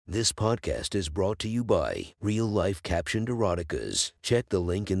This podcast is brought to you by Real Life Captioned Eroticas. Check the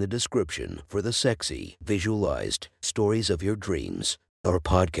link in the description for the sexy, visualized stories of your dreams. Our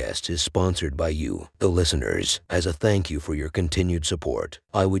podcast is sponsored by you, the listeners. As a thank you for your continued support,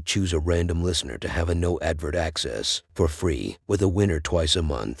 I would choose a random listener to have a no advert access for free with a winner twice a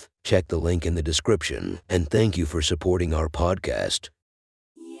month. Check the link in the description, and thank you for supporting our podcast.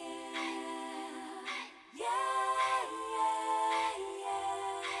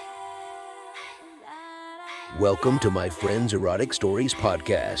 Welcome to my Friends Erotic Stories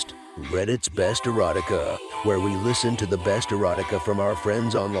podcast, Reddit's Best Erotica, where we listen to the best erotica from our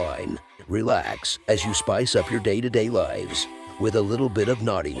friends online. Relax as you spice up your day-to-day lives with a little bit of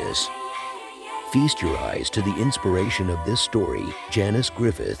naughtiness. Feast your eyes to the inspiration of this story, Janice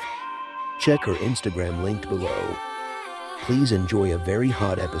Griffith. Check her Instagram linked below. Please enjoy a very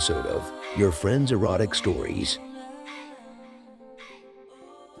hot episode of Your Friends Erotic Stories.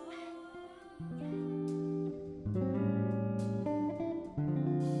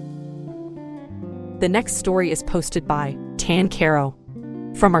 The next story is posted by Tan Caro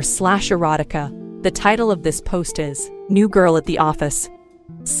from our /erotica. The title of this post is New Girl at the Office.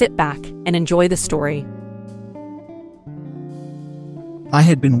 Sit back and enjoy the story. I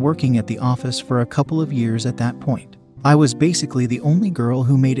had been working at the office for a couple of years at that point. I was basically the only girl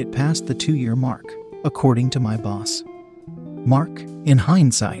who made it past the 2-year mark, according to my boss. Mark, in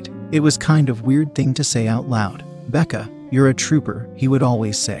hindsight, it was kind of weird thing to say out loud. "Becca, you're a trooper," he would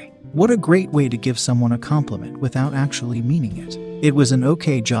always say. What a great way to give someone a compliment without actually meaning it. It was an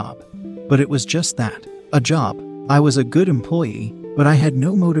okay job, but it was just that, a job. I was a good employee, but I had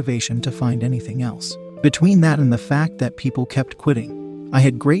no motivation to find anything else. Between that and the fact that people kept quitting, I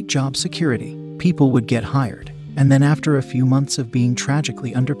had great job security. People would get hired, and then after a few months of being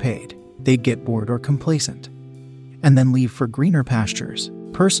tragically underpaid, they'd get bored or complacent, and then leave for greener pastures.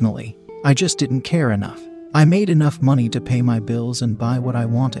 Personally, I just didn't care enough. I made enough money to pay my bills and buy what I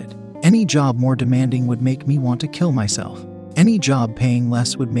wanted. Any job more demanding would make me want to kill myself. Any job paying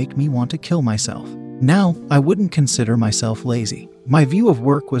less would make me want to kill myself. Now, I wouldn't consider myself lazy. My view of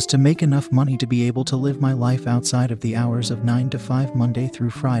work was to make enough money to be able to live my life outside of the hours of 9 to 5 Monday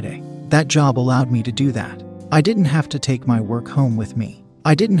through Friday. That job allowed me to do that. I didn't have to take my work home with me.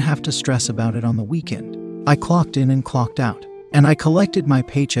 I didn't have to stress about it on the weekend. I clocked in and clocked out, and I collected my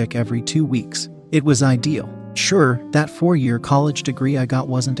paycheck every 2 weeks. It was ideal. Sure, that 4-year college degree I got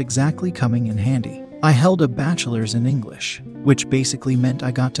wasn't exactly coming in handy. I held a bachelor's in English, which basically meant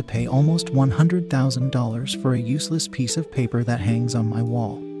I got to pay almost $100,000 for a useless piece of paper that hangs on my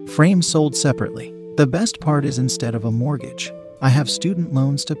wall. Frames sold separately. The best part is instead of a mortgage, I have student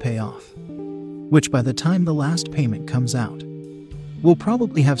loans to pay off, which by the time the last payment comes out, will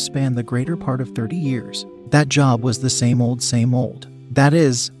probably have spanned the greater part of 30 years. That job was the same old. That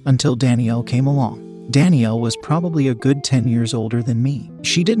is, until Danielle came along. Danielle was probably a good 10 years older than me.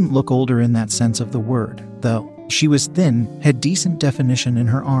 She didn't look older in that sense of the word, though. She was thin, had decent definition in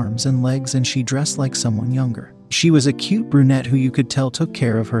her arms and legs, and she dressed like someone younger. She was a cute brunette who you could tell took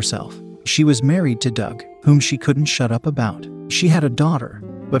care of herself. She was married to Doug, whom she couldn't shut up about. She had a daughter,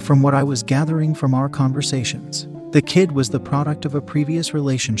 but from what I was gathering from our conversations, the kid was the product of a previous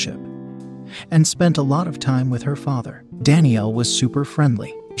relationship and spent a lot of time with her father. Danielle was super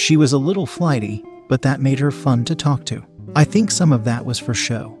friendly. She was a little flighty, but that made her fun to talk to. I think some of that was for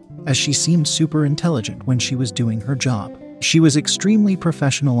show, as she seemed super intelligent when she was doing her job. She was extremely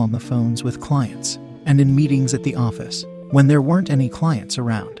professional on the phones with clients and in meetings at the office when there weren't any clients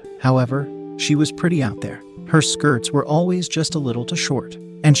around. However, she was pretty out there. Her skirts were always just a little too short,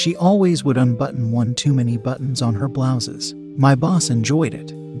 and she always would unbutton one too many buttons on her blouses. My boss enjoyed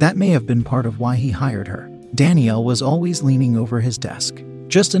it. That may have been part of why he hired her. Danielle was always leaning over his desk,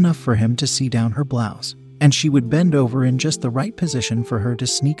 just enough for him to see down her blouse, and she would bend over in just the right position for her to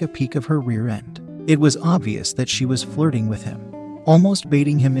sneak a peek of her rear end. It was obvious that she was flirting with him, almost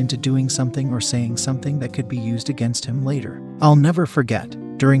baiting him into doing something or saying something that could be used against him later. I'll never forget,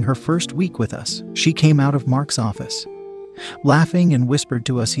 during her first week with us, she came out of Mark's office, laughing, and whispered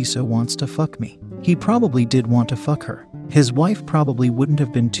to us, "He so wants to fuck me." He probably did want to fuck her. His wife probably wouldn't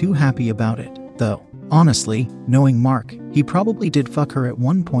have been too happy about it, though. Honestly, knowing Mark, he probably did fuck her at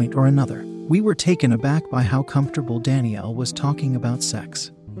one point or another. We were taken aback by how comfortable Danielle was talking about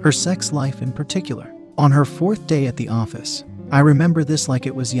sex, her sex life in particular. On her 4th day at the office, I remember this like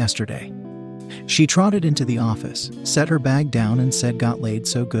it was yesterday. She trotted into the office, set her bag down, and said, "Got laid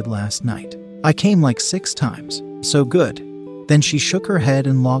so good last night." I came like 6 times. So good. Then she shook her head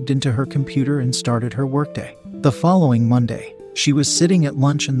and logged into her computer and started her workday. The following Monday, she was sitting at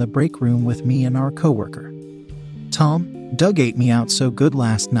lunch in the break room with me and our coworker, Tom. Doug ate me out so good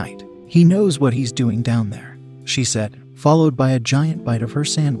last night. He knows what he's doing down there, she said, followed by a giant bite of her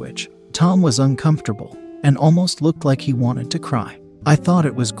sandwich. Tom was uncomfortable and almost looked like he wanted to cry. I thought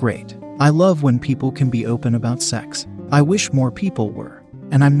it was great. I love when people can be open about sex. I wish more people were,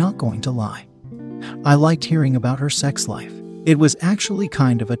 and I'm not going to lie. I liked hearing about her sex life. It was actually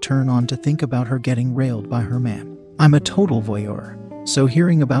kind of a turn on to think about her getting railed by her man. I'm a total voyeur, so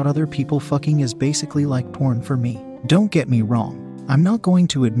hearing about other people fucking is basically like porn for me. Don't get me wrong, I'm not going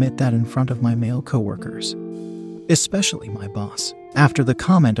to admit that in front of my male coworkers, especially my boss. After the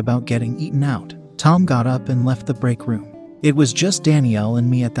comment about getting eaten out, Tom got up and left the break room. It was just Danielle and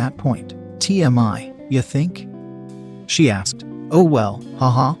me at that point. TMI, you think? She asked. Oh well,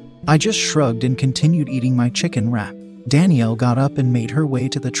 haha. I just shrugged and continued eating my chicken wrap. Danielle got up and made her way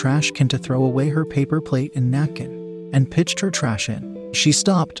to the trash can to throw away her paper plate and napkin, and pitched her trash in. She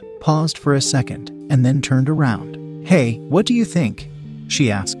stopped, paused for a second, and then turned around. Hey, what do you think?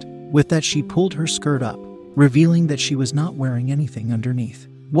 She asked. With that, she pulled her skirt up, revealing that she was not wearing anything underneath.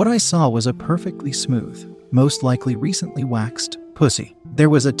 What I saw was a perfectly smooth, most likely recently waxed, pussy. There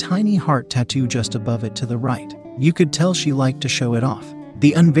was a tiny heart tattoo just above it to the right. You could tell she liked to show it off.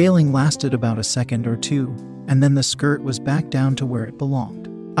 The unveiling lasted about a second or two, and then the skirt was back down to where it belonged.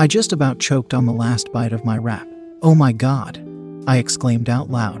 I just about choked on the last bite of my wrap. Oh my God, I exclaimed out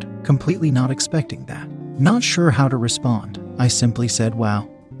loud, completely not expecting that. Not sure how to respond, I simply said, wow,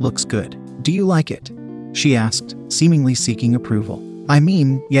 looks good. Do you like it? She asked, seemingly seeking approval. I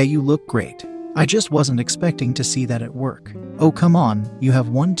mean, yeah, you look great. I just wasn't expecting to see that at work. Oh, come on, you have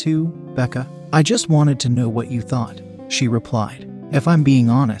one too, Becca. I just wanted to know what you thought, she replied. If I'm being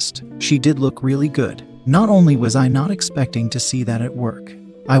honest, she did look really good. Not only was I not expecting to see that at work,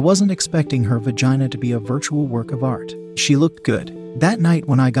 I wasn't expecting her vagina to be a virtual work of art. She looked good. That night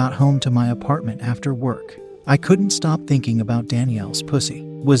when I got home to my apartment after work, I couldn't stop thinking about Danielle's pussy.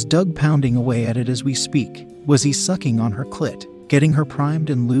 Was Doug pounding away at it as we speak? Was he sucking on her clit, getting her primed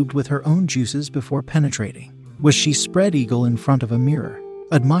and lubed with her own juices before penetrating? Was she spread eagle in front of a mirror,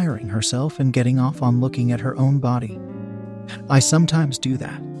 admiring herself and getting off on looking at her own body? I sometimes do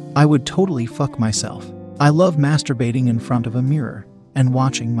that. I would totally fuck myself. I love masturbating in front of a mirror and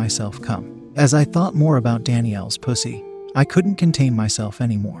watching myself come. As I thought more about Danielle's pussy, I couldn't contain myself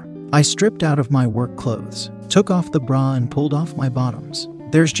anymore. I stripped out of my work clothes, took off the bra and pulled off my bottoms.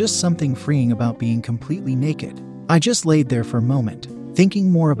 There's just something freeing about being completely naked. I just laid there for a moment, thinking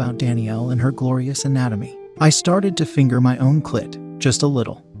more about Danielle and her glorious anatomy. I started to finger my own clit, just a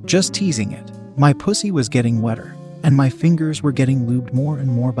little, just teasing it. My pussy was getting wetter, and my fingers were getting lubed more and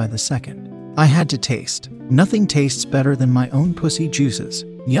more by the second. I had to taste. Nothing tastes better than my own pussy juices.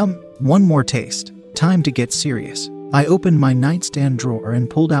 Yum, one more taste. Time to get serious. I opened my nightstand drawer and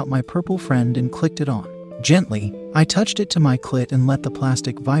pulled out my purple friend and clicked it on. Gently, I touched it to my clit and let the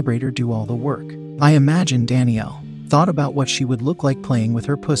plastic vibrator do all the work. I imagined Danielle, thought about what she would look like playing with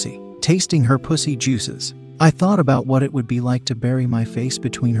her pussy, tasting her pussy juices. I thought about what it would be like to bury my face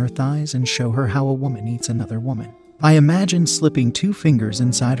between her thighs and show her how a woman eats another woman. I imagined slipping 2 fingers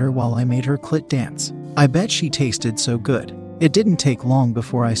inside her while I made her clit dance. I bet she tasted so good. It didn't take long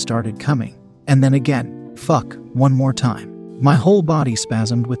before I started coming. And then again, fuck, one more time. My whole body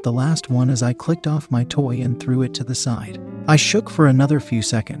spasmed with the last one as I clicked off my toy and threw it to the side. I shook for another few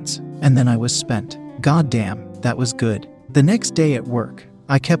seconds, and then I was spent. God damn, that was good. The next day at work,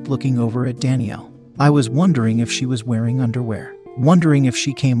 I kept looking over at Danielle. I was wondering if she was wearing underwear. Wondering if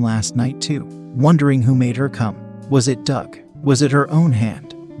she came last night too. Wondering who made her come. Was it Doug? Was it her own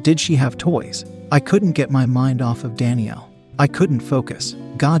hand? Did she have toys? I couldn't get my mind off of Danielle. I couldn't focus.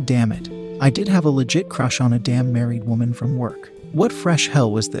 God damn it. I did have a legit crush on a damn married woman from work. What fresh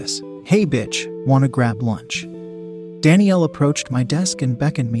hell was this? Hey bitch, wanna grab lunch? Danielle approached my desk and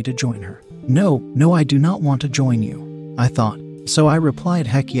beckoned me to join her. No, I do not want to join you, I thought. So I replied,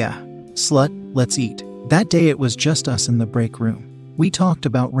 heck yeah. Slut, let's eat. That day it was just us in the break room. We talked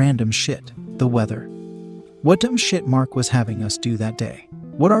about random shit, the weather. What dumb shit Mark was having us do that day.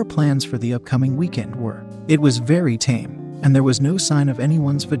 What our plans for the upcoming weekend were. It was very tame, and there was no sign of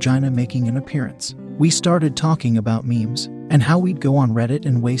anyone's vagina making an appearance. We started talking about memes, and how we'd go on Reddit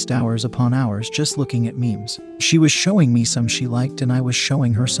and waste hours upon hours just looking at memes. She was showing me some she liked and I was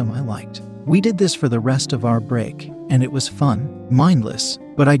showing her some I liked. We did this for the rest of our break, and it was fun, mindless,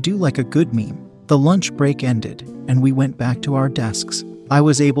 but I do like a good meme. The lunch break ended, and we went back to our desks. I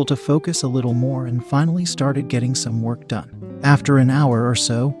was able to focus a little more and finally started getting some work done. After an hour or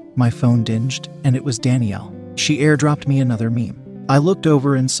so, my phone dinged, and it was Danielle. She airdropped me another meme. I looked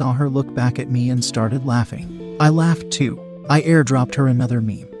over and saw her look back at me and started laughing. I laughed too. I airdropped her another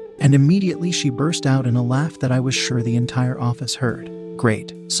meme. and immediately she burst out in a laugh that I was sure the entire office heard.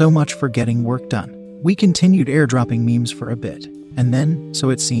 Great, so much for getting work done. We continued airdropping memes for a bit, and then, so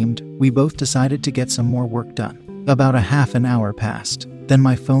it seemed, we both decided to get some more work done. About a half an hour passed, then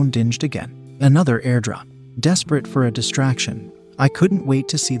my phone dinged again. Another airdrop. Desperate for a distraction, I couldn't wait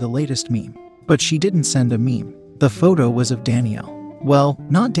to see the latest meme. But she didn't send a meme. The photo was of Danielle. Well,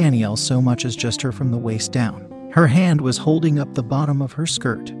 not Danielle so much as just her from the waist down. Her hand was holding up the bottom of her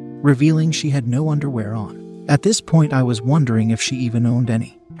skirt, revealing she had no underwear on. At this point I was wondering if she even owned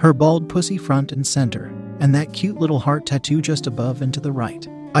any. Her bald pussy front and center, and that cute little heart tattoo just above and to the right.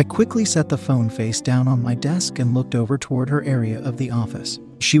 I quickly set the phone face down on my desk and looked over toward her area of the office.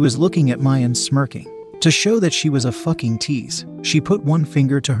 She was looking at me and smirking. To show that she was a fucking tease, she put one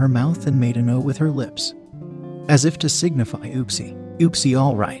finger to her mouth and made an O with her lips, as if to signify oopsie. Oopsie,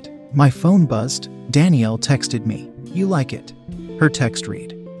 all right. My phone buzzed. Danielle texted me, "You like it?" Her text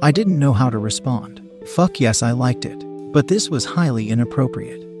read. I didn't know how to respond. Fuck yes, I liked it. But this was highly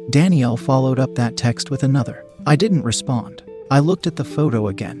inappropriate. Danielle followed up that text with another. I didn't respond. I looked at the photo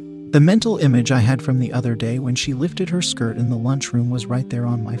again. The mental image I had from the other day when she lifted her skirt in the lunchroom was right there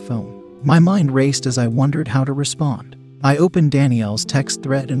on my phone. My mind raced as I wondered how to respond. I opened Danielle's text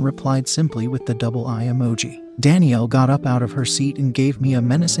thread and replied simply with the double eye emoji. Danielle got up out of her seat and gave me a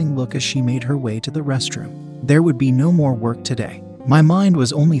menacing look as she made her way to the restroom. There would be no more work today. My mind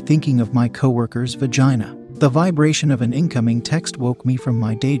was only thinking of my coworker's vagina. The vibration of an incoming text woke me from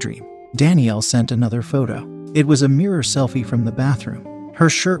my daydream. Danielle sent another photo. It was a mirror selfie from the bathroom. Her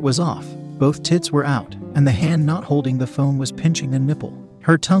shirt was off, both tits were out, and the hand not holding the phone was pinching a nipple.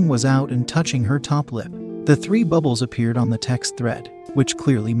 Her tongue was out and touching her top lip. The 3 bubbles appeared on the text thread, which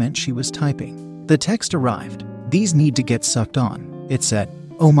clearly meant she was typing. The text arrived. "These need to get sucked on," it said.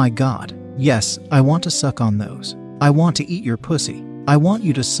 "Oh my god. Yes, I want to suck on those. I want to eat your pussy. I want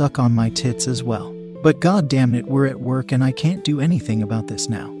you to suck on my tits as well. But god damn it, we're at work and I can't do anything about this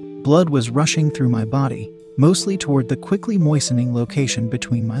now." Blood was rushing through my body, mostly toward the quickly moistening location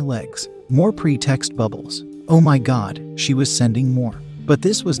between my legs. More pre-text bubbles. Oh my god, she was sending more. But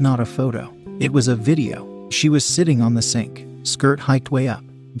this was not a photo. It was a video. She was sitting on the sink, skirt hiked way up.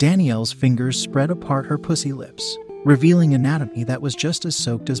 Danielle's fingers spread apart her pussy lips, revealing anatomy that was just as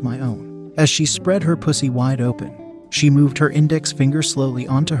soaked as my own. As she spread her pussy wide open, she moved her index finger slowly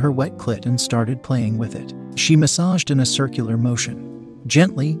onto her wet clit and started playing with it. She massaged in a circular motion,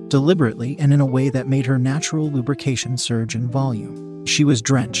 gently, deliberately, and in a way that made her natural lubrication surge in volume. She was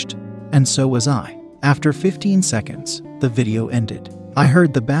drenched, and so was I. After 15 seconds, the video ended. I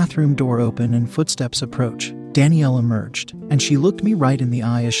heard the bathroom door open and footsteps approach. Danielle emerged, and she looked me right in the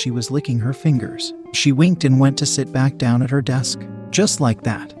eye as she was licking her fingers. She winked and went to sit back down at her desk. Just like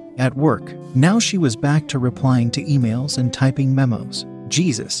that. At work. Now she was back to replying to emails and typing memos.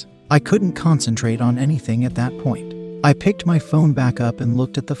 Jesus. I couldn't concentrate on anything at that point. I picked my phone back up and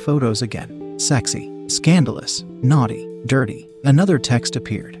looked at the photos again. Sexy. Scandalous. Naughty. Dirty. Another text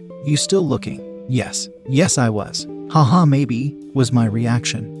appeared. "You still looking?" Yes. Yes, I was. Haha, maybe, was my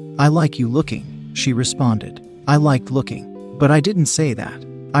reaction. "I like you looking," she responded. I liked looking. But I didn't say that.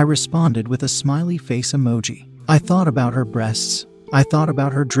 I responded with a smiley face emoji. I thought about her breasts. I thought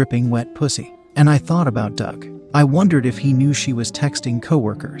about her dripping wet pussy. And I thought about Doug. I wondered if he knew she was texting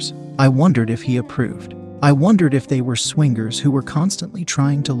coworkers. I wondered if he approved. I wondered if they were swingers who were constantly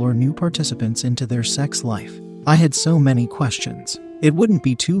trying to lure new participants into their sex life. I had so many questions. It wouldn't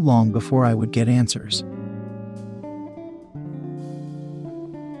be too long before I would get answers.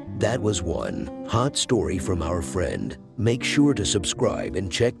 That was one hot story from our friend. Make sure to subscribe and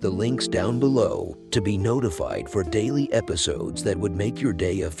check the links down below to be notified for daily episodes that would make your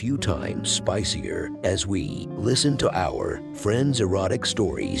day a few times spicier as we listen to our friends' erotic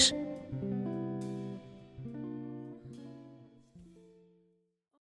stories.